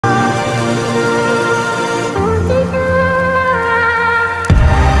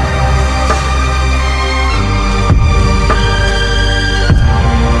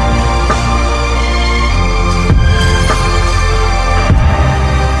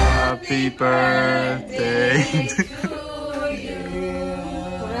Happy birthday to you.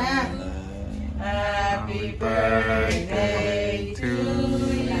 Happy birthday to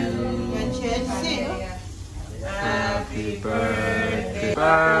you. Happy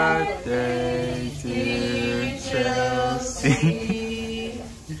birthday, dear Chelsea.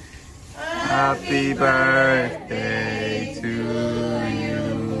 Happy birthday to you.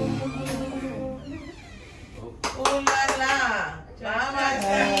 Ooh la la. Mama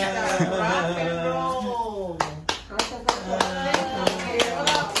said, rock and roll. Put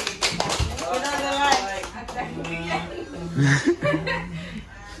on the light.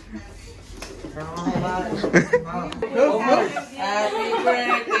 Happy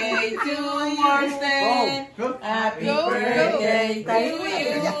birthday to Marston. Happy birthday to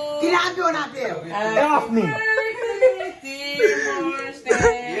you. Get out doing out there. Get off me. Dear Marston.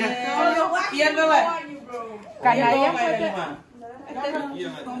 Yeah, go ahead. Kaya yan.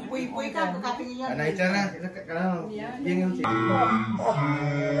 Anay sana, kalau yang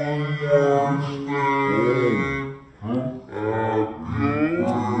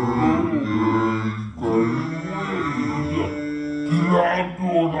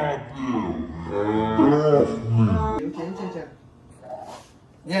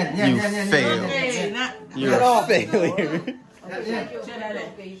You failed. You're a failure.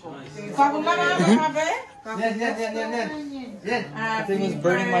 I think it's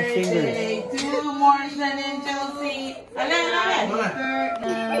burning my fingers. To Morrison and Chelsea.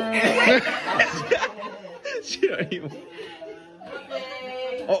 She don't even.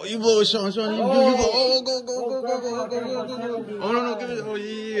 Oh, you blow it, Sean. Sean, you blow. Oh, go. Oh, no, give it. Oh,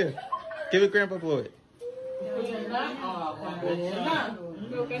 yeah. Give it, Grandpa, blow it.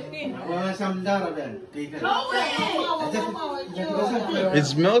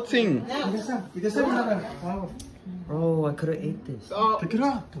 It's melting. Oh, I could have ate this. Pick it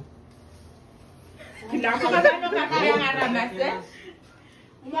up. Oh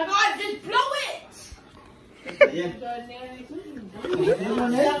my God, just blow it!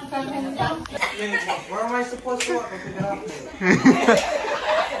 Where am I supposed to walk? Pick it up.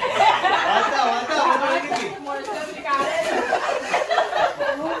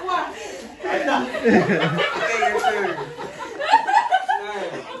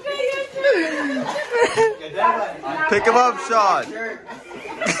 Pick him up, Sean.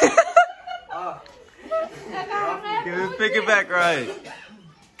 Pick it back right.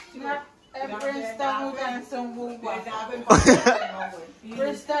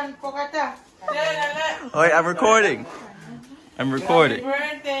 Wait, I'm recording. I'm recording.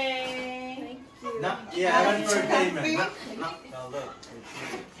 Happy birthday! Yeah, I went for a payment.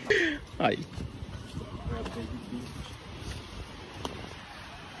 Hi.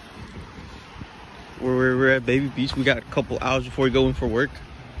 We're at Baby Beach. We got a couple hours before we go in for work.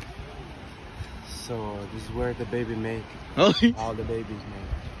 So this is where the baby make. Oh, All the babies make.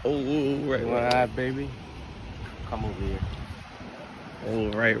 oh, right. You wanna have baby? Come over here.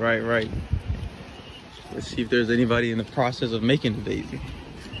 Oh, right. Let's see if there's anybody in the process of making the baby.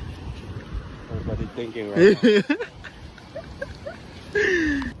 Everybody thinking right now.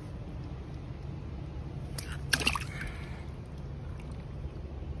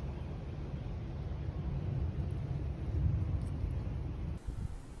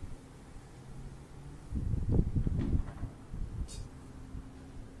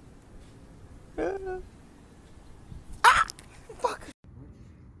 Fuck.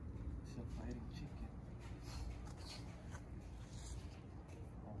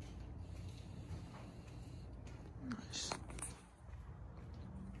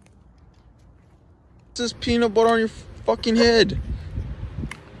 This peanut butter on your fucking head,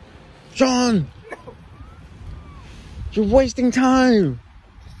 John. You're wasting time.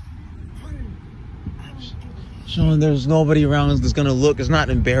 Sean, there's nobody around that's gonna look. It's not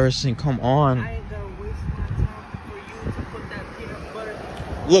embarrassing. Come on. I ain't gonna waste my time for you to put that peanut butter.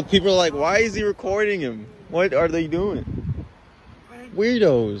 Look, people are like, why is he recording him? What are they doing?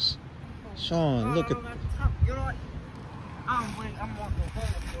 Weirdos. Sean, look at. You know what? I'm walking home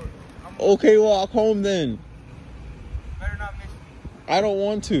for it. Okay, walk home then. Better not miss me. I don't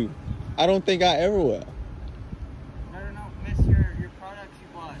want to. I don't think I ever will. Better not miss your products you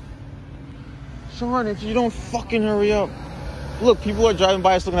bought. Sean, if you don't fucking hurry up. Look, people are driving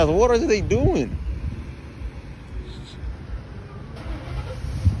by us looking at us. What are they doing?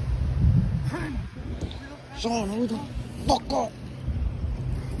 Sean, hurry the fuck up.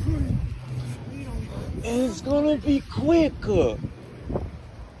 It's gonna be quick.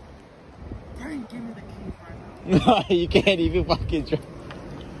 Frank, give me the keys right now. No, you can't even fucking drive.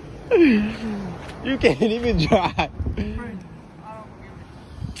 You can't even drive. Frank, I don't give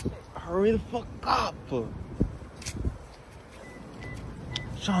Hurry the fuck up.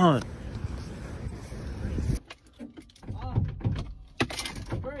 Sean.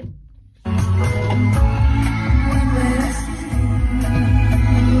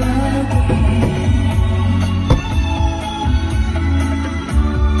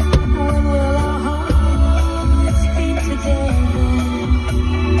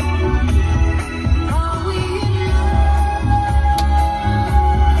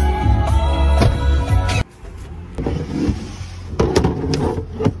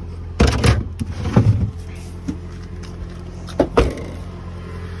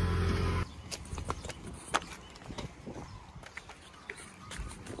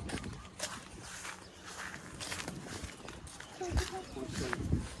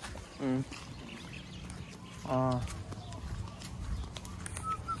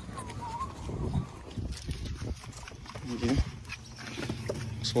 Okay.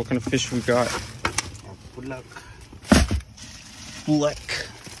 So what kind of fish we got? Bulak. Bulak.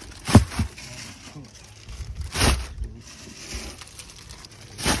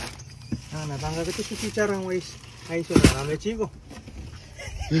 Natanggal ko si Chicharang ways. Ay, so na may chico.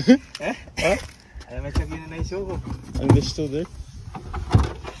 Ay, may chagin na iso ko. And they're still there?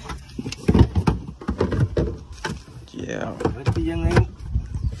 Yeah. Berarti yang ngayon.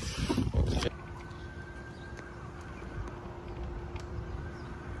 Okay.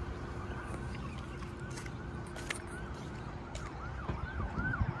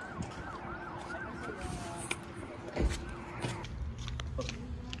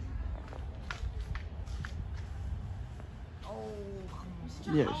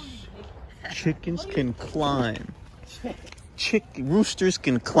 Yes. Chickens can climb. Roosters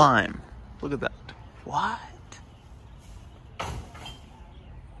can climb. Look at that. What?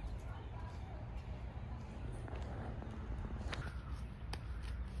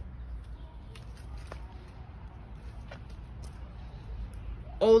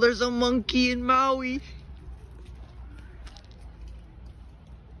 Oh, there's a monkey in Maui.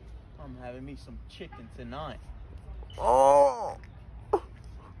 I'm having me some chicken tonight. Oh!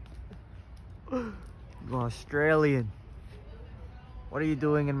 You're Australian. What are you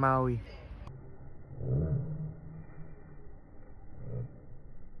doing in Maui?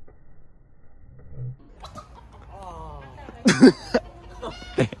 Oh.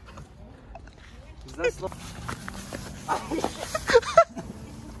 Is that slow?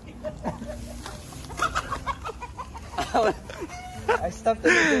 I stuffed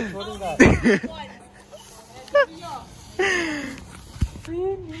it in the What is that?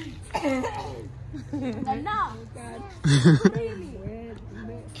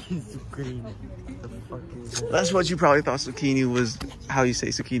 That's what you probably thought zucchini was. How you say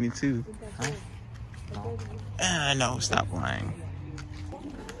zucchini too? Huh? No, stop lying.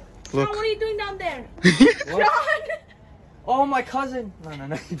 Look. Sean, what are you doing down there? What? Sean! Oh, my cousin.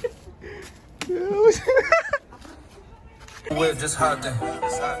 No. Whip just hopped in.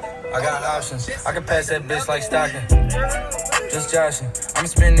 I got options. I can pass that bitch like Stockton. Just joshing. I'm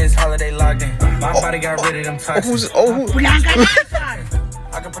spending this holiday locked in. My body got rid of them toxins. I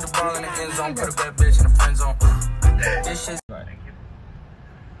can put the ball in the end zone, put a bad bitch in the friend zone. This shit's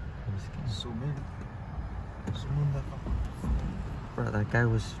Bro, that guy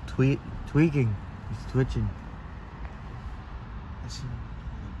was tweaking. He's twitching.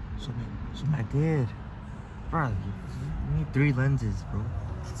 I did. Bro, you need 3 lenses, bro.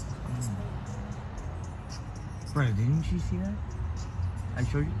 Bro, didn't you see that? I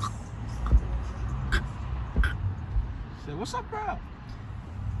showed you. Say, what's up, bro?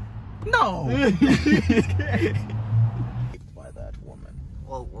 No! By that woman.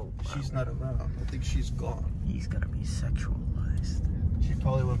 Whoa. She's not around. I think she's gone. He's gonna be sexualized. She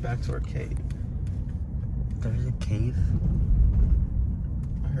probably went back to her cave. There's a cave?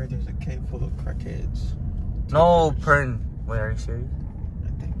 I heard there's a cave full of crackheads. No, Pern. Wait, are you serious? I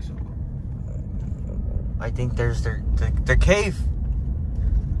think so. I think there's their cave.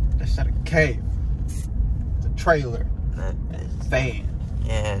 That's not a cave. It's a trailer. That And is, a van.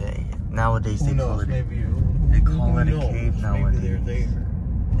 yeah, nowadays Who they knows? call it. Maybe They call it a knows? cave Maybe nowadays. they're there.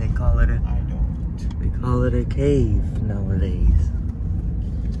 They call it a. I don't. They call it a cave nowadays.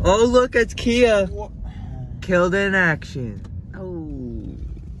 Oh, look, it's Kia. What? Killed in action. Oh.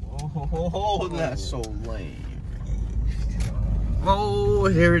 Oh, that's so lame. Oh,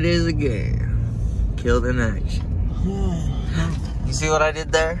 here it is again. Killed in action. You see what I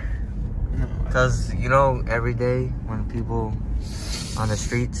did there? No. Because, you know, every day when people on the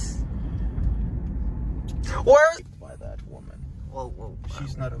streets. Where? By that woman. Whoa.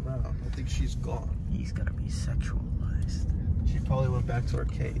 She's not around. I think she's gone. He's gonna be sexualized. She probably went back to her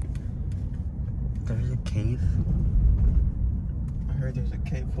cave. There's a cave. I heard there's a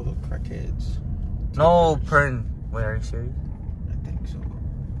cave full of crackheads. No, Pern. Wait, are you serious? I think so.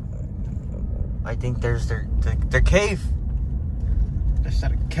 I think there's their cave. That's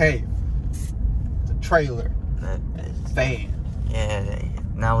not a cave. It's a trailer. That is, Van. yeah,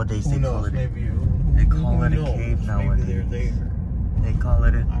 nowadays Who they knows? call it. Maybe They call it a knows? cave nowadays. Maybe they're there. They call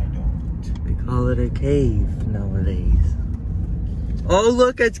it a. I don't. They call it a cave nowadays. Oh,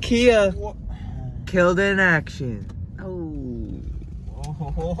 look, it's Kia. What? Killed in action. Oh.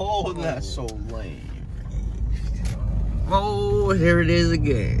 Oh, that's so lame. Oh, here it is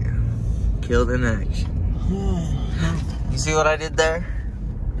again. Killed in action. You see what I did there?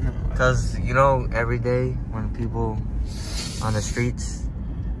 No. Because, you know, every day when people on the streets.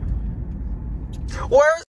 Where's